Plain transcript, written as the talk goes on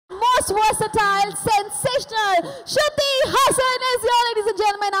versatile, sensational. Shruti Haasan is here, ladies and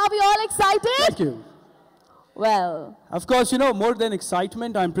gentlemen. Are we all excited? Thank you. Well, of course, you know, more than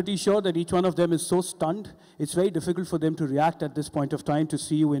excitement, I'm pretty sure that each one of them is so stunned. It's very difficult for them to react at this point of time to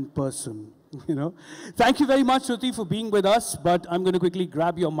see you in person. You know, thank you very much, Shruti, for being with us. But I'm going to quickly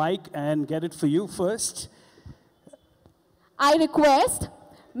grab your mic and get it for you first. I request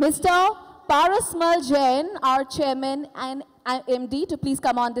Mr. Fybros Jain, our chairman and MD, to please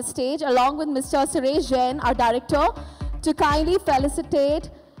come on the stage, along with Mr. Suresh Jain, our director, to kindly felicitate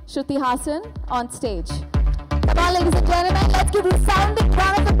Shruti Haasan on stage. Come on, ladies and gentlemen, let's give a resounding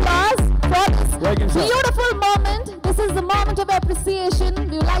round of applause for this beautiful moment. This is the moment of appreciation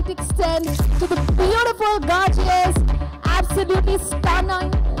we would like to extend to the beautiful, gorgeous, absolutely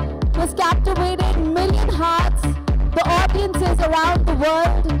stunning, who's captivated million hearts, the audiences around the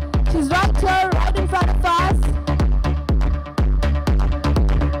world. She's right here, right in front of us.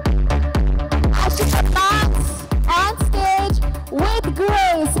 As she commands on stage with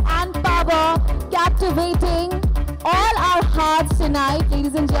grace and power, captivating all our hearts tonight,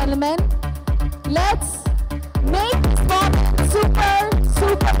 ladies and gentlemen. Let's make this moment super,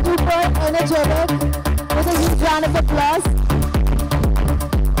 super duper energetic with a huge round of applause.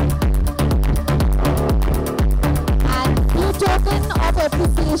 And new token of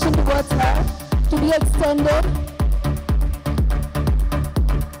appreciation towards her to be extended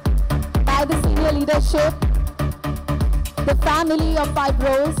by the senior leadership, the family of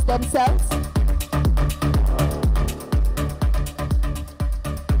Fybros themselves.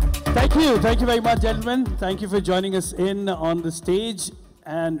 Thank you very much, gentlemen. Thank you for joining us in on the stage.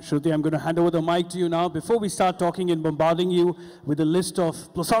 And Shruti, I'm going to hand over the mic to you now. Before we start talking and bombarding you with a list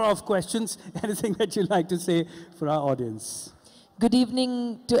of plethora of questions, anything that you'd like to say for our audience? Good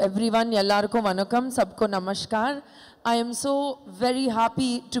evening to everyone. Yallarko vanakkam, sabko namaskar. I am so very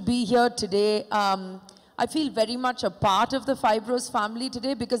happy to be here today. I feel very much a part of the Fybros family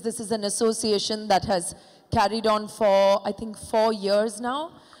today because this is an association that has carried on for, I think, 4 years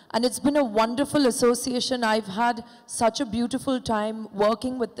now. And it's been a wonderful association. I've had such a beautiful time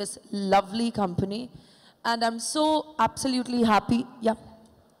working with this lovely company. And I'm so absolutely happy. Yeah.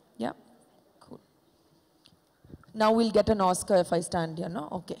 Yeah. Cool. Now we'll get an Oscar if I stand here, no?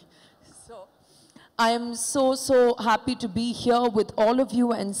 Okay. So I am so happy to be here with all of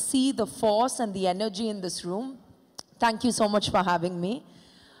you and see the force and the energy in this room. Thank you so much for having me.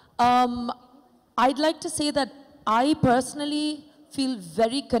 I'd like to say that I personally feel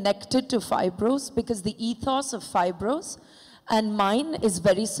very connected to Fybros because the ethos of Fybros and mine is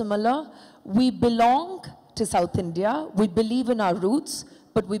very similar. We belong to South India. We believe in our roots,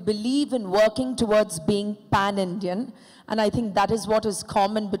 but we believe in working towards being pan-Indian. And I think that is what is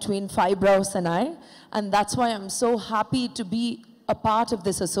common between Fybros and I. And that's why I'm so happy to be a part of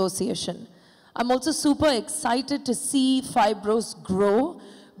this association. I'm also super excited to see Fybros grow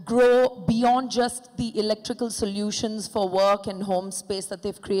beyond just the electrical solutions for work and home space that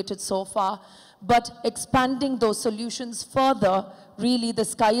they've created so far, but expanding those solutions further. Really, the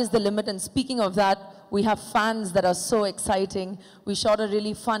sky is the limit. And speaking of that, we have fans that are so exciting. We shot a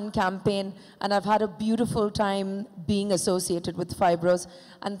really fun campaign, and I've had a beautiful time being associated with Fybros.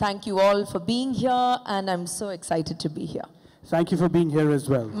 And thank you all for being here, and I'm so excited to be here. Thank you for being here as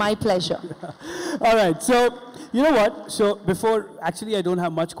well. My pleasure. All right, so you know what? So before, actually I don't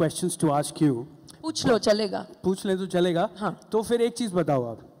have much questions to ask you. पूछ लो चलेगा. पूछ ले तो चलेगा. हाँ. तो फिर एक चीज़ बताओ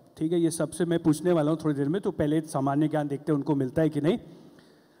आप. ठीक है, ये सबसे मैं पूछने वाला हूँ थोड़ी देर में. तो पहले सामान्य ज्ञान देखते हैं उनको मिलता है कि नहीं.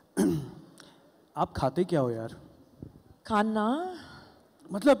 आप खाते क्या हो यार? खाना.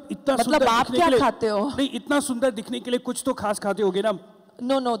 मतलब इतना सुंदर आप क्या खाते हो? नहीं, इतना सुंदर दिखने के लिए कुछ तो खास खाते होगे ना.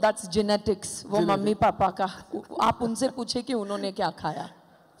 No, that's genetics. वो मम्मी पापा का. आप उनसे पूछे कि उन्होंने क्या खाया.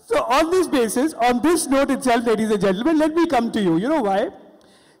 So on this basis, on this note itself, ladies and gentlemen, let me come to you. You know why?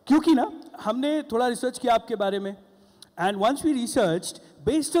 क्योंकि ना हमने थोड़ा research किया आपके बारे में, and once we researched,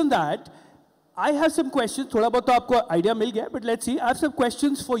 based on that, I have some questions. थोड़ा बहुत तो आपको idea मिल गया, but let's see. I have some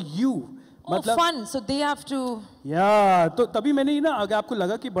questions for you. Oh, fun. So they have to. Yeah. तो तभी मैंने ना अगर आपको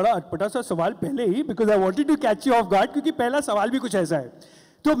लगा कि बड़ा अटपटा सा सवाल पहले ही, because I wanted to catch you off guard, क्योंकि पहला सवाल भी कुछ ऐसा है.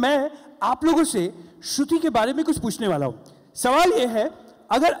 तो मैं आप लोगों से श्रुति के बारे में कुछ पूछने वाला हूँ. सवाल ये है,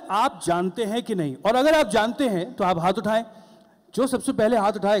 अगर आप जानते हैं कि नहीं, और अगर आप जानते हैं तो आप हाथ उठाएं. जो सबसे पहले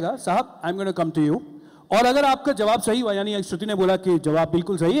हाथ उठाएगा, साहब, I am going to come to you. और अगर आपका जवाब सही हुआ, यानी श्रुति ने बोला कि जवाब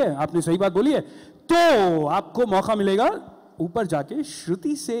बिल्कुल सही है, आपने सही बात बोली है, तो आपको मौका मिलेगा ऊपर जाके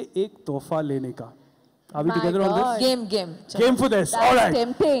श्रुति से एक तोहफा लेने का. Are we together on this? Game for this. All right.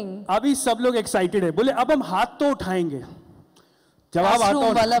 Tempting. अभी सब लोग excited है. बोले अब हम हाथ तो उठाएंगे. जवाब आता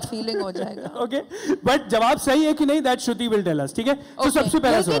हो वाला फीलिंग हो जाएगा। ओके, बट जवाब सही है कि नहीं, that Shruti will tell us, ठीक है? तो सबसे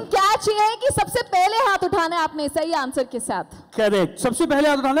पहला लेकिन सवाल, कैच ये है कि सबसे पहले हाथ उठाना है आपने सही आंसर के साथ। करेक्ट, सबसे पहले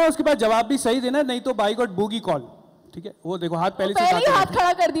हाथ उठाना है, उसके बाद जवाब भी सही देना है, नहीं तो बाई गॉट बूगी कॉल, ठीक है? वो देखो हाथ पहले ही हाथ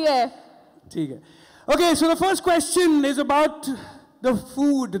खड़ा कर दिया है। ठीक है, okay, so the first question is about the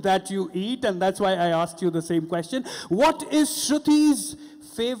food that you eat, and that's why I asked you the same question. What is Shruti's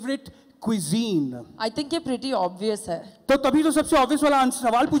favorite cuisine? I think ये pretty obvious है। तो तभी तो सबसे ऑब्वियस वाला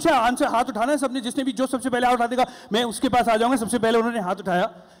सवाल पूछा, answer हाथ उठाना है सबने, जिसने भी जो सबसे पहले हाथ उठा देगा मैं उसके पास आ जाऊंगा। सबसे पहले उन्होंने हाथ उठाया।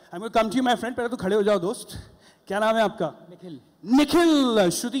 I am come to you my friend, पहले तो खड़े हो जाओ दोस्त। क्या नाम है आपका? निखिल। निखिल,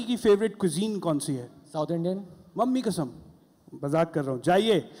 श्रुति की फेवरेट cuisine कौन सी है? South Indian. मम्मी कसम, मजाक कर रहा हूँ,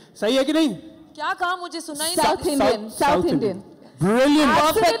 जाइए, सही है कि नहीं? क्या कहा मुझे सुना ही south Indian, south Indian. Brilliant,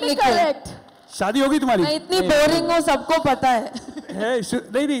 perfect correct. शादी होगी तुम्हारी? मैं इतनी बोरिंग हूँ, सबको पता है।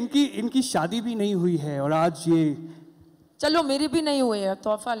 नहीं, इनकी शादी भी नहीं हुई है और आज ये, चलो मेरी भी नहीं हुई है,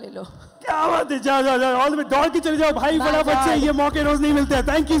 तोहफा ले लो। क्या बात है, जाओ जाओ जाओ, ऑल में दौड़ के चले जाओ भाई, फटाफट से, ये मौके रोज नहीं मिलते हैं।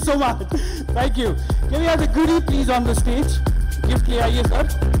 Thank you so much, thank you. Can we have the Gudi please on the stage? Gift ले आइए सर।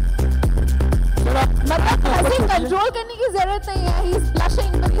 मतलब ऐसे कंट्रोल करने की जरूरत नहीं है। He is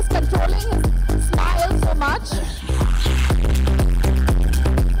blushing but he is controlling his smile so much.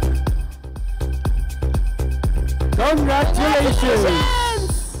 Congratulations!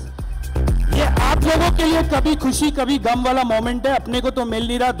 ये आप लोगों के लिए कभी खुशी कभी गम वाला मोमेंट है, अपने को तो मिल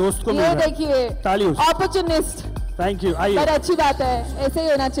नहीं रहा, दोस्त को मिल रहा है। ये देखिए, तालियों से। अपॉर्चुनिस्ट। थैंक यू, आइए। पर अच्छी बात है, ऐसे ही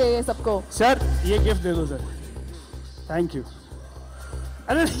होना चाहिए सबको। सर ये गिफ्ट दे दो सर, थैंक यू।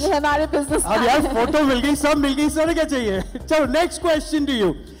 अरे ये हमारे बिजनेस अब यार फोटो मिल गई, सब मिल गई, सर क्या चाहिए? चलो next question to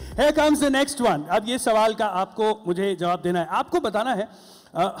you, here comes the next one. अब ये सवाल का आपको मुझे जवाब देना है, आपको बताना है।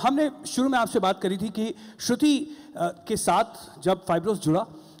 हमने शुरू में आपसे बात करी थी कि श्रुति के साथ जब फाइब्रोस जुड़ा,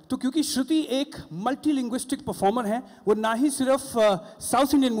 तो क्योंकि श्रुति एक मल्टीलिंग्विस्टिक परफॉर्मर है, वो ना ही सिर्फ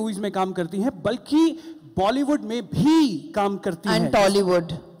साउथ इंडियन मूवीज में काम करती हैं बल्कि बॉलीवुड में भी काम करती हैं, and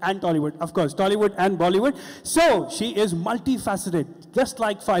Tollywood, and Tollywood, of course, Tollywood and Bollywood. So she is multifaceted, just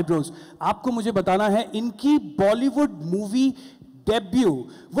like Fybros. आपको मुझे बताना है इनकी बॉलीवुड मूवी डेब्यू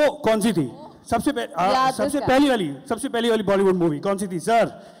वो कौन सी थी? सबसे पहली वाली बॉलीवुड मूवी कौन सी थी सर?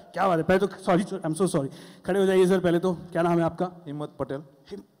 क्या बात है, पहले तो sorry, I am so sorry, खड़े हो जाइए सर। पहले तो क्या नाम है आपका? हिम्मत पटेल।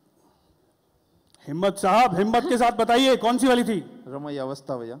 हिम्मत साहब, हिम्मत के साथ बताइए कौन सी वाली थी? रमैया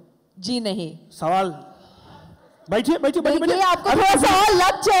अवस्था भैया। जी नहीं। सवाल, बैठिए बैठिए बैठिए। आपको थोड़ा सा और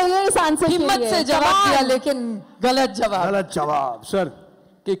लग चाहिए इस आंसर के लिए। हिम्मत से जवाब दिया लेकिन गलत जवाब। गलत जवाब सर।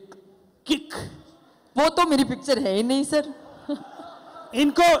 Kick, kick. वो तो मेरी पिक्चर है ही नहीं सर।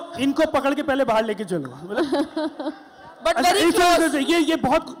 इनको पकड़ के पहले बाहर लेके चलो। But very close. ये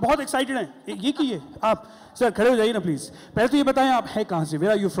बहुत एक्साइटेड हैं। ये की है आप सर, खड़े हो जाइए ना प्लीज। पहले तो ये बताएं आप है कहाँ से?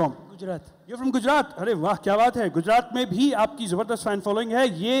 Where are you from? Gujarat. You from Gujarat? अरे वाह क्या बात है, गुजरात में भी आपकी जबरदस्त फैन फॉलोइंग है।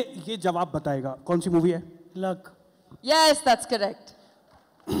 ये जवाब बताएगा कौन सी मूवी है? लक। Yes that's correct.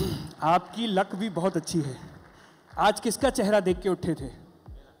 आपकी लक भी बहुत अच्छी है। आज किसका चेहरा देख के उठे थे?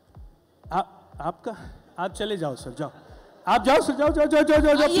 आपका। आप चले जाओ सर, जाओ आप, जाओ सर,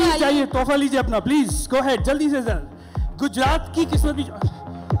 जाओ प्लीज जाइए, तोहफा लीजिए अपना, प्लीज गो हेड, जल्दी से सर। गुजरात की किस्मत भी,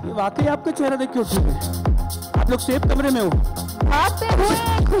 ये वाकई आपका चेहरा देख के उठे थे। आप लोग सेफ कमरे में हो, भागते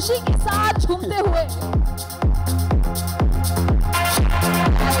हुए, खुशी के साथ झूमते हुए।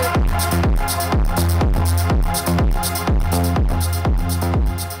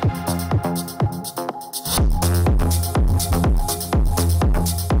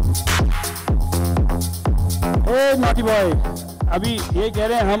 ए नॉटी बॉय, अभी ये कह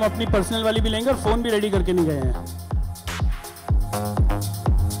रहे हैं हम अपनी पर्सनल वाली भी लेंगे और फोन भी रेडी करके नहीं गए हैं।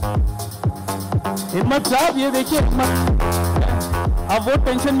 हिम्मत साहब ये देखिए, अब वो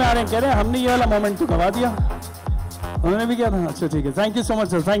टेंशन में आ रहे हैं, कह रहे हैं हमने ये वाला मोमेंट तो गवा दिया। उन्होंने भी किया था। अच्छा ठीक है, thank you so much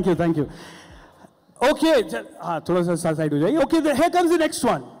sir, thank you. Okay, हाँ थोड़ा सा साइड हो जाइए। Okay, here comes the next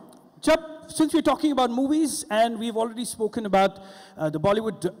one. जब since we're talking about movies and we've already spoken about the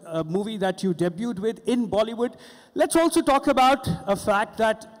Bollywood movie that you debuted with in Bollywood, let's also talk about a fact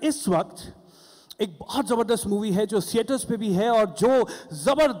that इस वक्त एक बहुत ज़बरदस्त movie है जो theatres पे भी है और जो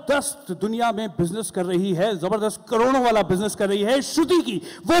ज़बरदस्त दुनिया में बिजनेस कर रही है, ज़बरदस्त करोड़ों वाला बिजनेस कर रही है, श्रुति की।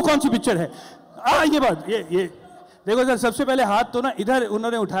 वो कौन सी पिक्चर है? ये बात, ये देखो सर, सबसे पहले हाथ तो ना इधर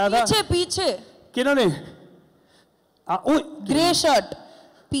उन्होंने उठाया था। पीछे किन्होंने? ग्रे शर्ट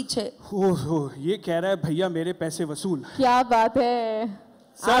पीछे। ओहो, ये कह रहा है भैया मेरे पैसे वसूल। क्या बात है,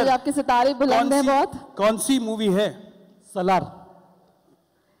 आज आपके सितारे बुलंद हैं बहुत। कौन सी मूवी है? सलार।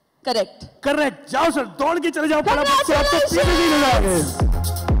 करेक्ट। जाओ सर, दौड़ के चले जाओ, फटाफट से आपको पीछे नहीं मिलोगे।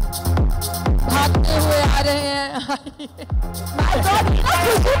 भागते हुए आ रहे हैं। My God, Hina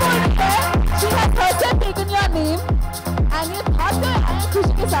खुशी बोल रही है। She has herself taken your name and ये भागते हुए आए हैं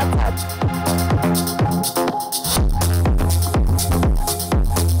खुशी के साथ साथ।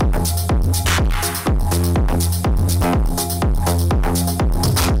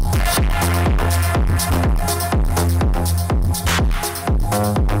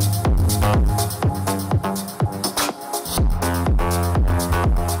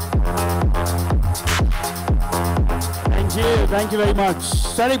 Thank you very much.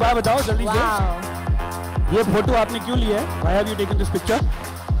 Sir एक बात बताओ जल्दी से, ये फोटो आपने क्यों लिया है? Why have you taken this picture?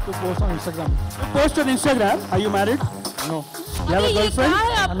 To post on Instagram. To post on Instagram. Are you married? No. You have a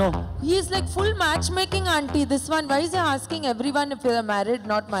girlfriend? No. He is like full matchmaking auntie. This one, why is he asking everyone if they are married,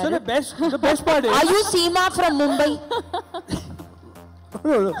 not married? So the best part is. Are you Seema from Mumbai?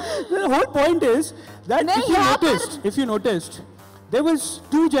 The whole point is that if you noticed, there was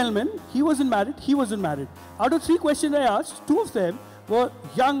two gentlemen. He wasn't married. He wasn't married. Out of 3 questions I asked, 2 of them were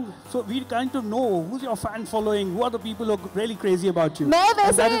young. So we kind of know who's your fan following, who are the people who are really crazy about you. मैं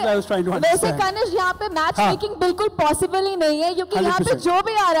And that is what I was trying to वैसे understand. Kanishka यहाँ पे match making बिल्कुल possible ही नहीं है क्योंकि यहाँ पे 100%. जो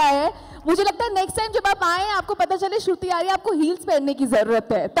भी आ रहा है मुझे लगता है नेक्स्ट टाइम जब आप आए आपको पता चले श्रुति आ रही है आपको हील्स पहनने की जरूरत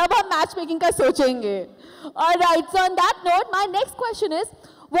है तब हम मैच मेकिंग का सोचेंगे. Alright, so on that note, my next question is,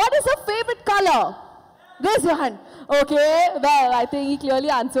 what is your favorite color? Raise your hand. Okay, well, I think he clearly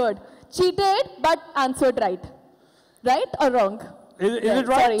answered. Cheated, but answered right. Right or wrong? Is it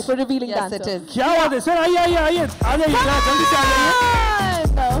right? Sorry for revealing Yes, the answer. it is. क्या बात है sir? आइए आइए आइए आ जाइए जल्दी से आ जाइए.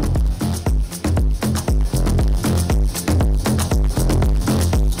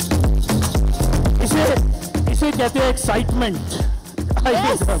 इसे कहते हैं एक्साइटमेंट.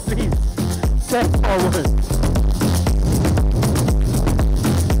 आइए sir please step forward.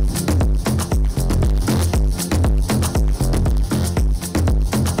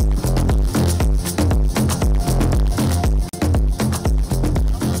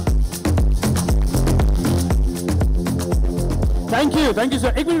 Thank you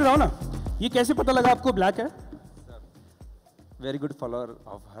sir. एक मिनट रहो ना, ये कैसे पता लगा आपको ब्लैक है? Very good follower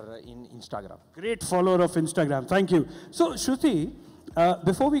of her in Instagram. Great follower of Instagram. Thank you. So Shruti,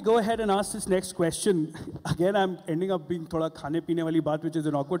 before we go ahead and ask this next question, again I'm ending up being थोड़ा खाने पीने वाली बात, which is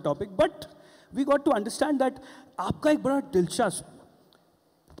an awkward topic, but we got to understand that आपका एक बड़ा दिलचस्प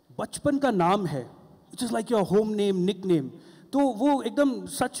बचपन का नाम है, which is like your home name, nickname. तो वो एकदम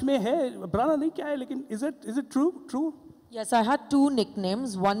सच में है, बताना नहीं क्या है, लेकिन is it true? Yes, I had 2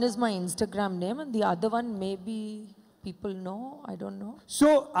 nicknames. One is my Instagram name and the other one maybe people know, I don't know. So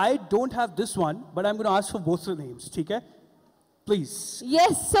I don't have this one, but I'm going to ask for both the names, ठीक है? Please.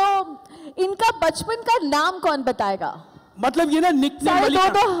 Yes, so इनका बचपन का नाम कौन बताएगा? मतलब ये ना निकनेम वाली.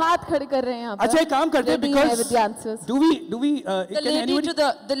 सारे दो हाथ खड़े कर रहे हैं यहाँ पर. अच्छा एक काम करते हैं because do we The lady to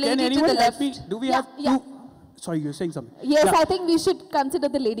the left. Do we have two? Sorry, you're saying something. Yes, Yeah. I think we should consider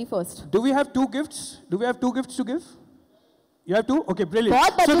the lady first. Do we have 2 gifts? Do we have 2 gifts to give? You have 2? Okay, brilliant.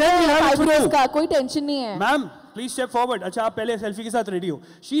 बहुत So बच्चे then we हैं have it for Fybros 2. का, कोई tension नहीं है. Ma'am, please step forward. अच्छा आप पहले सेल्फी के साथ रेडी हो.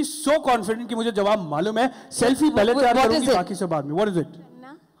 She is so confident कि मुझे जवाब मालूम है. सेल्फी पहले तैयार करूंगी, बाकी सब बाद में. What is it?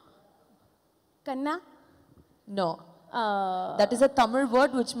 Kanna? No. That is a Tamil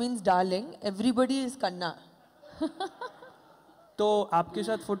word which means darling. Everybody is Kanna. तो आपके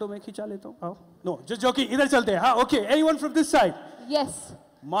साथ फोटो में खिंचा लेता हूँ. आओ. No, just joking. इधर चलते हैं. हाँ, okay. Anyone from this side? Yes.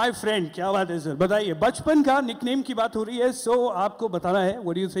 My friend, क्या बात है सर? बताइए. बचपन का निकनेम की बात हो रही है, so आपको बताना है.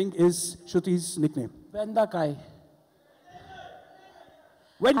 What do you think is Shruti's nickname? Bendakai.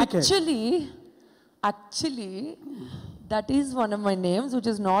 Actually, that is one of my names which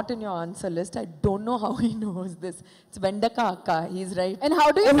is not in your answer list. I don't know how he knows this. It's Bendaka Akka. He's right. And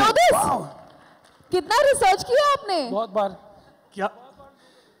how do you know this? Wow. कितना research किया आपने? बहुत बार. क्या?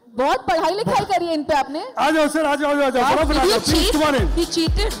 बहुत पढ़ाई लिखाई करी है इन पे आपने? आ जाओ सर, आ जाओ. फटाफट आ जाओ. Please come on in. He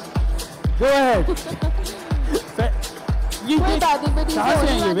cheated. Go ahead. ये कोई बात नहीं, but he's कहाँ से the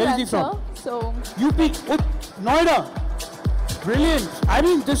हैं ये? only Where one is he to from? answer. So UP, Noida. Brilliant. I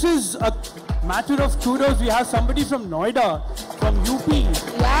mean, this is a matter of kudos. We have somebody from Noida, from UP,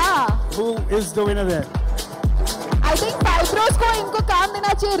 yeah, who is the winner there. I think Fybros को इनको काम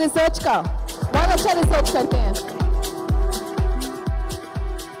देना चाहिए research का. बहुत अच्छा research करते हैं.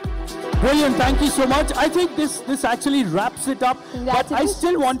 Brilliant. Thank you so much. I think this actually wraps it up. But I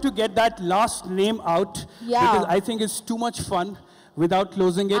still want to get that last name out because I think it's too much fun without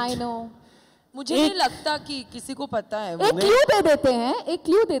closing it. I know. मुझे नहीं लगता कि किसी को पता है. एक clue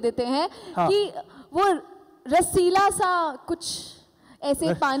दे देते हैं कि वो रसीला सा कुछ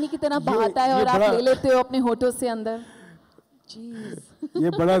ऐसे पानी की तरह बहाता है और आप ले लेते हो अपने होठों से अंदर. ये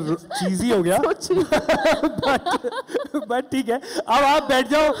बड़ा चीजी हो गया बट ठीक है अब आप बैठ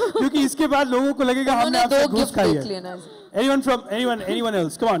जाओ क्योंकि इसके बाद लोगों को लगेगा हमने आपसे घूस खाई है anyone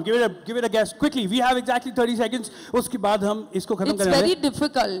else come on give it a guess quickly we have exactly 30 seconds उसके बाद हम इसको खत्म करेंगे it's very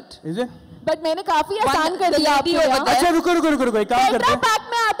difficult is it but मैंने काफी आसान कर दिया आपके लिए अच्छा रुको एक काम करते हैं पैक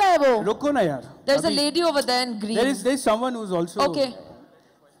में आता है वो रुको ना यार there's a lady over there in green there is someone who's also okay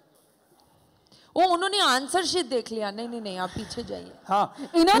वो उन्होंने आंसर शीट देख लिया नहीं आप पीछे जाइए हाँ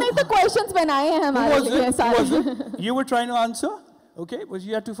इन्होंने तो क्वेश्चंस बनाए हैं हमारे लिए सारे you were trying to answer okay but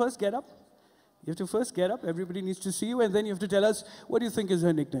you have to first get up everybody needs to see you and then you have to tell us what do you think is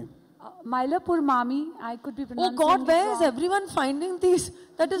her nickname Mylapur Mami I could be pronouncing oh god where is everyone finding these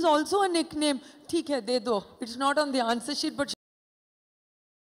that is also a nickname ठीक है दे दो it's not on the answer sheet but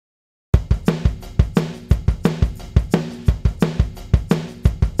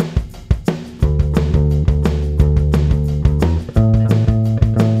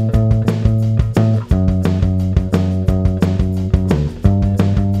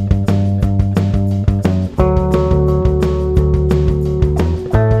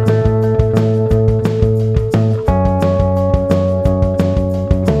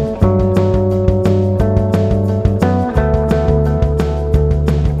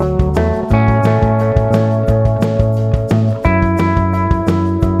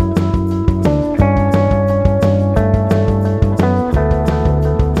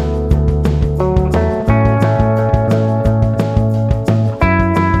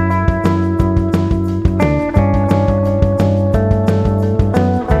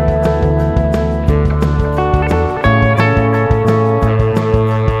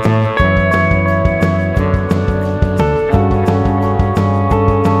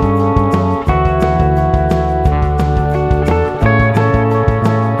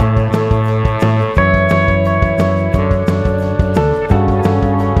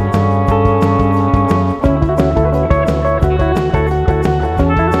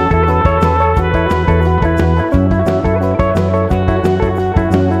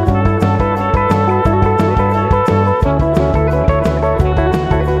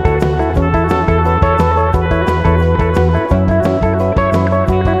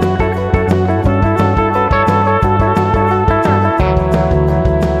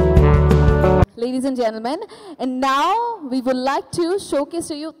gentlemen. And now we would like to showcase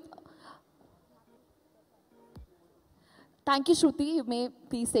to you. Thank you, Shruti. You may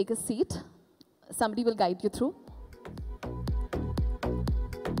please take a seat. Somebody will guide you through.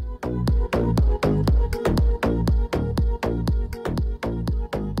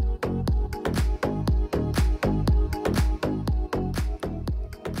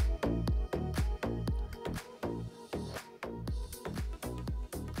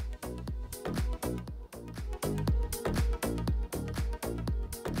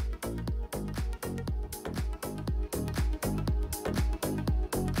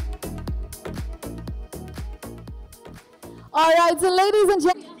 All right, so ladies and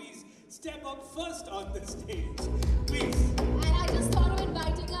gentlemen. Please step up first on the stage, please. And I just thought of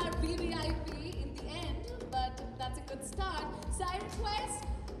inviting our VVIP in the end, but that's a good start. So I request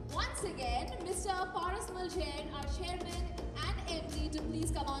once again Mr. Fybros, our chairman and MD, to please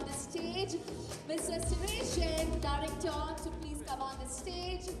come on the stage. Mr. Suresh Jain, director, to please come on the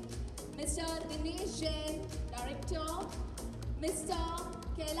stage. Mr. Dinesh Jain, director. Mr.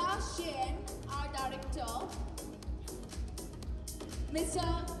 Kailash Jain, our director. Mr.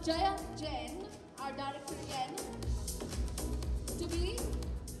 Jaya Jain, our director again, to be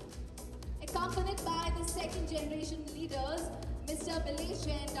accompanied by the second generation leaders, Mr. Bilesh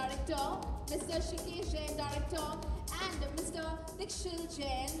Jain, director, Mr. Shikesh Jain, director, and Mr. Dikshil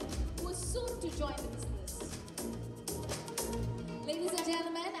Jain, who is soon to join the business. Ladies and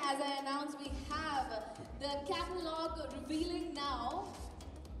gentlemen, as I announced, we have the catalog revealing now.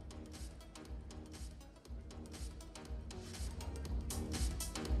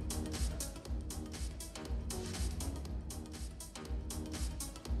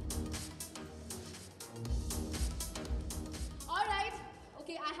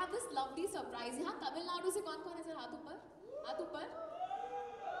 I have this lovely surprise. यहाँ तमिलनाडु से कौन-कौन है sir? हाथ ऊपर, हाथ ऊपर.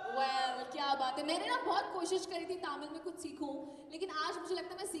 Well, क्या बात है. मैंने ना बहुत कोशिश करी थी तमिल में कुछ सीखूं, लेकिन आज मुझे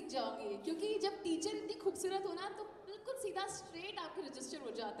लगता है मैं सीख जाऊंगी, क्योंकि जब टीचर इतनी खूबसूरत हो ना, तो बिल्कुल सीधा स्ट्रेट आपके रजिस्टर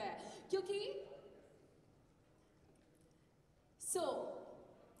हो जाता है. क्योंकि so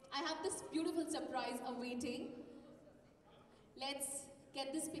I have this beautiful surprise awaiting. Let's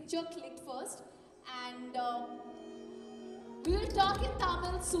get this picture clicked first, and we will talk in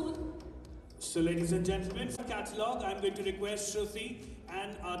Tamil soon. So ladies and gentlemen, for catalogue, I'm going to request Shruti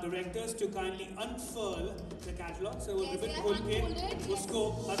and our directors to kindly unfurl the catalogue. So we'll ribbon खोल के उसको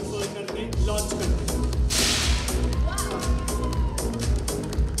unfurl करके launch करते हैं.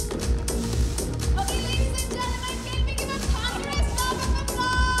 Okay, ladies and gentlemen, can we give a thunderous round of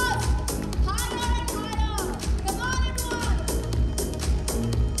applause? Harder and harder. Come on, everyone.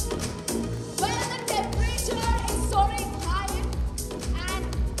 Well, the temperature is soaring high, and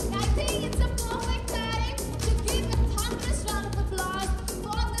I think it's a perfect time to give a thunderous round of applause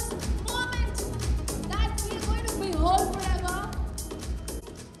for this moment that we are going to behold forever.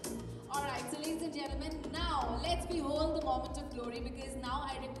 All right, so ladies and gentlemen, now let's behold the moment of glory, because now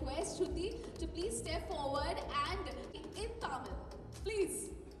I request Shruti to please step forward and in Tamil, please.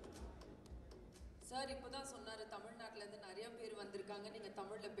 Sir இப்போதான் சொன்னாரு தமிழ்நாட்டிலேருந்து நிறைய பேர் வந்திருக்காங்க நீங்கள்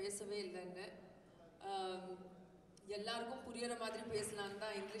தமிழில் பேசவே இல்லைன்னு. எல்லாருக்கும் புரியுற மாதிரி பேசலான்னு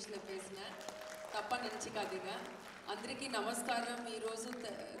தான் இங்கிலீஷில் பேசினேன், తప్ప నిలిచికాదీగా. అందరికీ నమస్కారం. ఈరోజు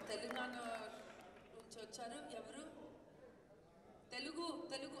తెలంగాణ నుంచి వచ్చారు. ఎవరు? తెలుగు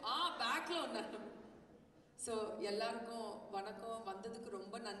బ్యాక్లో ఉన్నారు. ஸோ எல்லாருக்கும் வணக்கம். வந்ததுக்கு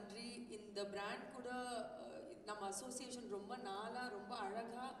ரொம்ப நன்றி. இந்த பிராண்ட் கூட நம்ம அசோசியேஷன் ரொம்ப நாளாக ரொம்ப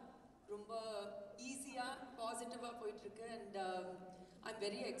அழகாக ரொம்ப ஈஸியாக பாசிட்டிவாக போயிட்டுருக்கு. அண்ட் ஐம்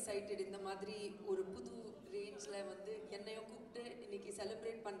வெரி எக்ஸைட்டட் இந்த மாதிரி ஒரு புது ரேஞ்சில் வந்து என்னையும் கூப்பிட்டு இன்றைக்கி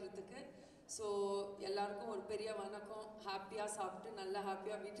செலிப்ரேட் பண்ணுறதுக்கு. ஸோ எல்லாருக்கும் ஒரு பெரிய வணக்கம். హ్యాపీயாக சாப்பிட்டு நல்லா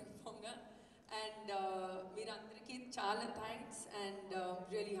హ్యాపీயாக வீட்டுக்கு போங்க. అండ్ మీరు అందరికీ చాలా thanks and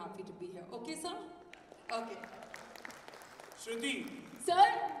really happy to be here. Okay sir? Okay. Shruti. Sir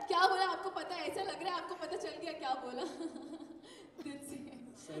क्या बोला आपको पता है? ऐसा लग रहा है आपको पता चल गया क्या बोला दिल से.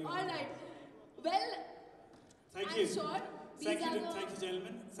 All right. Well, thank I'm you. sure Thank you,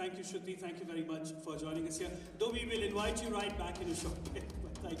 gentlemen. Thank you, Shruti. Thank you very much for joining us here. Though we will invite you right back in a short bit.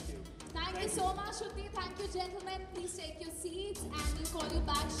 Thank you. Thank you so much, Shruti. Thank you, gentlemen. Please take your seats and we'll call you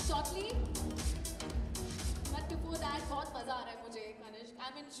back shortly. But before that, बहुत मजा आ रहा है मुझे, Kanish.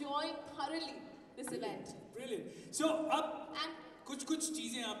 I'm enjoying thoroughly this event. Brilliant. So अब कुछ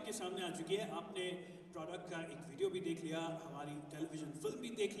चीजें आपके सामने आ चुकी है. आपने प्रोडक्ट का एक वीडियो भी देख लिया, हमारी टेलीविजन फिल्म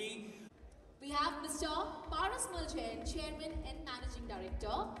भी देख ली. We have Mr. Fybros Jain, Chairman and Managing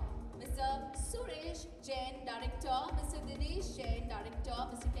Director, Mr. Suresh Jain, Director, Mr. Dinesh Jain, Director,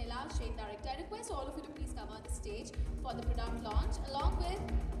 Mr. Kailash Jain, Director. I request all of you to please come on the stage for the product launch, along with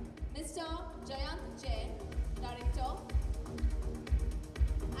Mr. Jayant Jain, Director,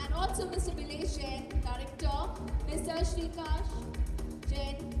 and also Mr. Bilesh Jain, Director, Mr. Shrikash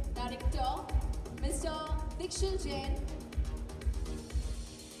Jain, Director, Mr. Dikshil Jain.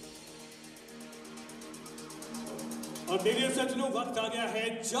 और देवी और सज्जनों, वक्त आ गया है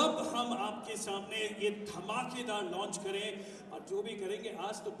जब हम आपके सामने ये धमाकेदार लॉन्च करें, और जो भी करेंगे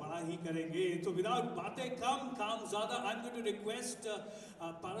आज तो बड़ा ही करेंगे. तो विदाउट बातें कम काम ज्यादा, I am going to request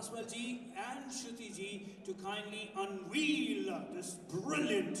Fybros ji and Shruti ji to kindly unveil this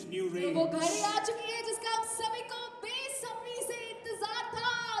brilliant new range. वो घड़ी आ चुकी है जिसका हम सभी को बेसब्री से इंतजार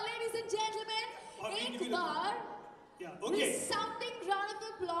था. Ladies and gentlemen, एक बार resounding round of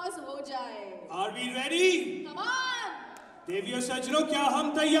applause हो जाए. Are we ready? Come on. देवी और सज्जनों, क्या हम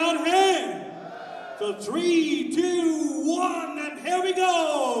तैयार हैं? So 3, 2, 1 and here we go.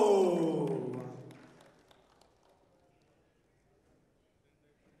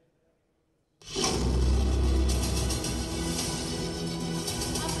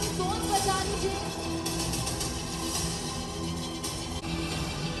 अपने फोन बजा लीजिए.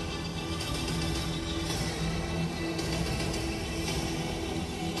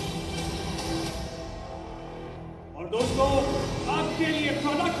 और दोस्तों, आपके लिए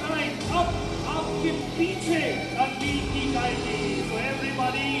प्रोडक्ट लाइन अब आपके पीछे अनवील की जाएगी. So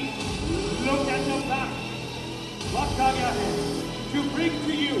everybody look at the back. वक्त आ गया है to bring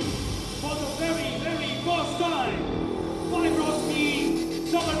to you for the very, very first time Fybros की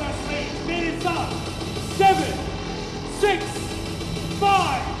जबरदस्त रेंज. मेरे साथ 7, 6,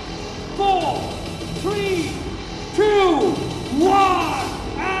 5, 4, 3, 2, 1,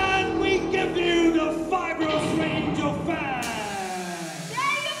 and we give you the Fybros range of fans.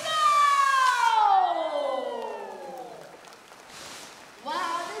 There you go!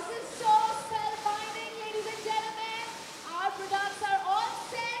 Wow, this is so spellbinding, ladies and gentlemen. Our products are all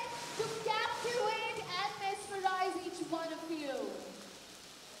set to captivate and mesmerize each one of you.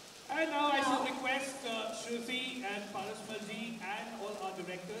 And now I shall request Shruti and Fybros ji and all our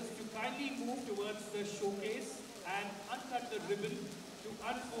directors to kindly move towards the showcase and uncut the ribbon to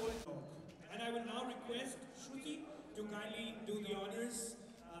unfold. And I will now request Shruti to kindly do the honors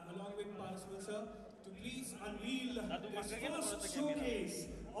along with Fybros sir to please unveil this first showcase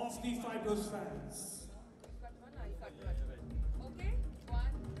of the Fybros fans. Okay, 1.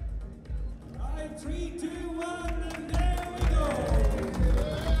 Alright, 3, 2, 1, and there we go.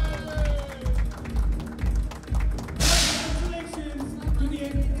 Congratulations to the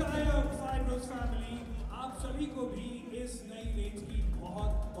entire Fybros family. आप सभी को भी इस नई range की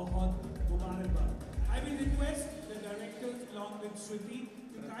बहुत बहुत मुबारकबाद. I will request the directors along with Shruti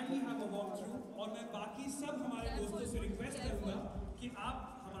to kindly have a walk through. और मैं बाकी सब हमारे दोस्तों से रिक्वेस्ट करूंगा कि आप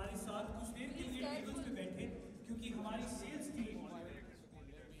हमारे साथ कुछ देर के लिए टेबल्स पे बैठे, क्योंकि हमारी सेल्स टीम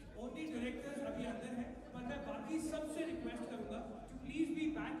ओनली डायरेक्टर्स अभी अंदर है, पर मैं बाकी सबसे रिक्वेस्ट करूंगा to please be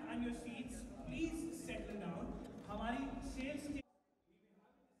back on your seats, please settle down. हमारी sales team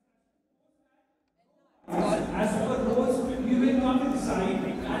as per rules we will come inside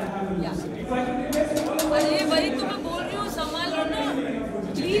and have a look. If I can request all of अरे वही तो मैं बोल रही हूँ, संभालो ना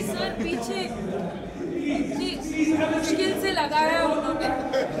प्लीज सर. पीछे मुश्किल से लगाया उन्होंने.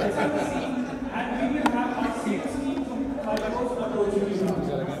 and we will have our sales team from Fybros approaching you.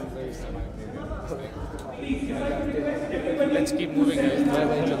 Please, if I can request everybody. Let's keep moving.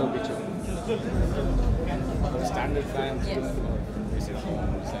 चलो पीछे. Standard fans.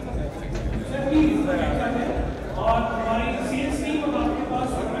 और हमारी सेल्स टीम अब आपके पास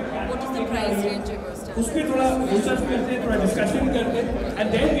What is the price range of your stand? उसपे थोड़ा research करते हैं, थोड़ा डिस्कशन करते हैं, and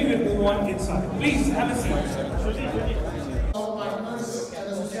then we will move on inside. Please have a seat.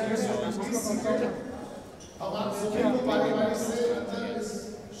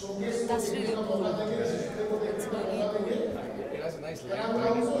 That's really cool. It's really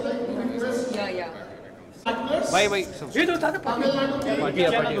cool. Yeah, yeah. Bye bye. ये तो था ना party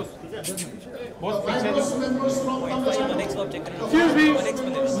Most Fybros members from Tamil Nadu. Excuse me.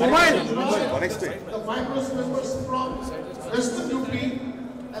 Mobile. The Fybros members from Western UP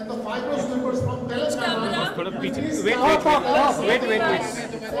and the Fybros members from Telangana. थोड़ा पीछे. Please Wait.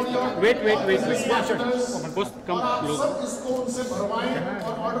 Boss, come close. सब इसको उनसे भरवाएं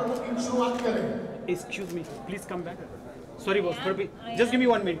और ऑर्डर बुकिंग शुरुआत करें. Excuse me. Please come back. Sorry, boss. थोड़ा just give me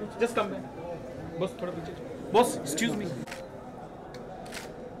 1 minute. Just come back. Boss, थोड़ा पीछे. Boss, excuse me.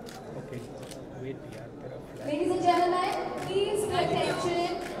 Okay. Wait, yaar. Ladies and gentlemen, please pay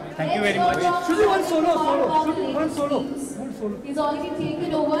attention. Thank you very much. Shruti, one solo. He's already taken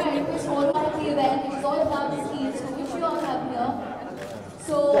over and pushed all about the event, which is all about the schemes, which you all have here.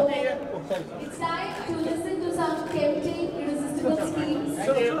 So, it's time to listen to some tempting, irresistible schemes,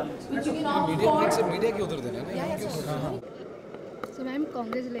 which you can opt for. So ma'am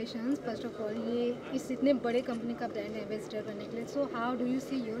congratulations first of all ये इस इतने बड़े company का brand ambassador बनने के लिए. So how do you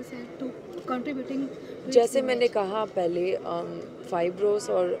see yourself to contributing. जैसे मैंने कहा पहले, फाइब्रोस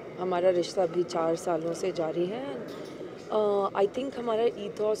और हमारा रिश्ता भी 4 सालों से जारी है. आई थिंक हमारा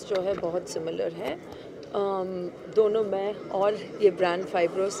ईथॉस जो है बहुत सिमिलर है. दोनों, मैं और ये brand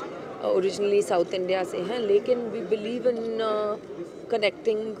fibrous originally south India से हैं, लेकिन we believe in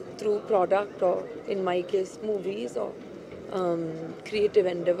connecting through product और इन माई केस मूवीज़ और creative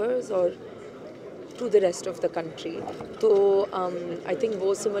endeavors or to the rest of the country. तो I think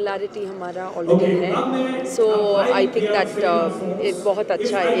वो similarity हमारा already है. So I think that एक बहुत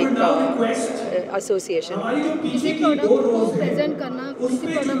अच्छा एक association. किसी प्रोडक्ट को प्रेजेंट करना, किसी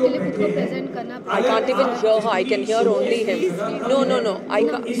प्रोडक्ट के लिए खुद को प्रेजेंट करना. I can't even hear her. I can hear only him. No. I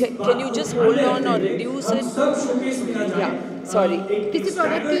can't, can you just hold on or reduce it? Yeah. Sorry. किसी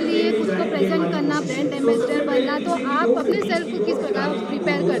प्रोडक्ट के लिए खुद को प्रेजेंट करना, ब्रांड एम्बेसडर बनना, तो आप अपने सेल्फ को किस प्रकार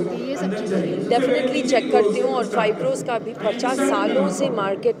प्रिपेयर करती है ये सब चीज़ें? डेफिनेटली चेक करती हूँ. और फाइब्रोस का भी 50 सालों से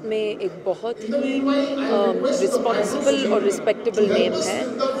मार्केट में एक बहुत ही रिस्पॉन्सिबल और रिस्पेक्टेबल नेम है.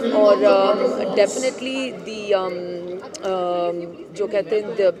 और डेफिनेटली जो कहते हैं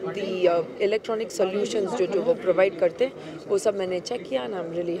दी इलेक्ट्रॉनिक सॉल्यूशंस जो वो प्रोवाइड करते हैं, वो सब मैंने चेक किया and I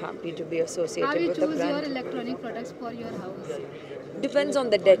am really happy to be associated with the brand. Your electronic products for your house. Depends on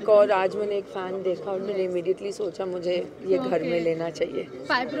the decor. आज मैंने एक फ़ैन देखा और मैंने इमीडिएटली सोचा मुझे ये घर में लेना चाहिए.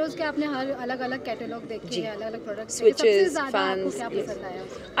 फाइब्रोस के आपने हर अलग अलग कैटलॉग देखे हैं, अलग अलग products, switches, fans.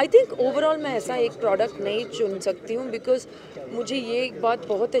 I think overall मैं ऐसा एक प्रोडक्ट नहीं चुन सकती हूँ, बिकॉज मुझे ये एक बात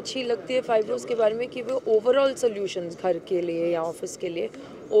बहुत अच्छी लगती है फाइब्रोस के बारे में कि वो ओवरऑल सोल्यूशंस घर के लिए या ऑफिस के लिए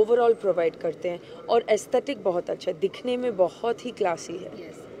ओवरऑल प्रोवाइड करते हैं. और एस्थेटिक बहुत अच्छा, दिखने में बहुत ही क्लासी है.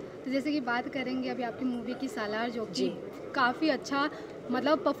 तो जैसे कि बात करेंगे अभी आपकी मूवी की सालार, जो कि काफ़ी अच्छा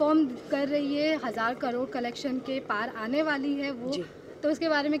मतलब परफॉर्म कर रही है, 1000 करोड़ कलेक्शन के पार आने वाली है वो. तो उसके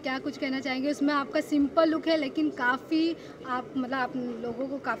बारे में क्या कुछ कहना चाहेंगे? उसमें आपका सिंपल लुक है लेकिन काफ़ी आप लोगों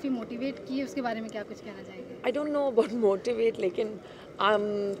को काफ़ी मोटिवेट किए, उसके बारे में क्या कुछ कहना चाहेंगे? I don't know about motivate, लेकिन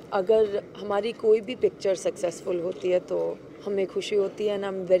अगर हमारी कोई भी पिक्चर सक्सेसफुल होती है तो हमें खुशी होती है. And I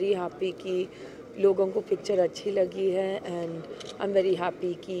am very happy कि लोगों को पिक्चर अच्छी लगी है and I am very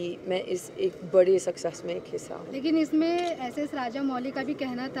happy कि मैं इस एक बड़े सक्सेस में एक हिस्सा हूँ। लेकिन इसमें एस राजा मौली का भी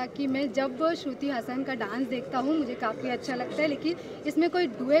कहना था कि मैं जब श्रुति हासन का डांस देखता हूँ मुझे काफ़ी अच्छा लगता है, लेकिन इसमें कोई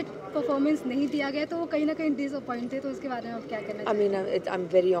डुएट परफॉर्मेंस नहीं दिया गया, तो वो कहीं ना कहीं डिसअपॉइंट थे। तो उसके बारे में आप क्या कहना चाहेंगे? आई एम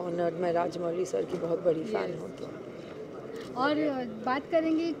वेरी ऑनर्ड, मैं राजमौली सर की बहुत बड़ी फ़ैन हूँ। तो और बात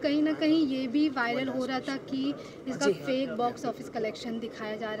करेंगे, कहीं ना कहीं ये भी वायरल हो रहा था कि इसका फेक बॉक्स ऑफिस कलेक्शन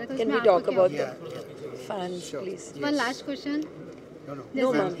दिखाया जा रहा था। Can we talk about fans please? One last question. No,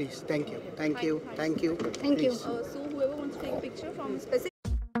 ma'am, please. Thank you. Thank you. Please. So whoever wants to take a picture from specific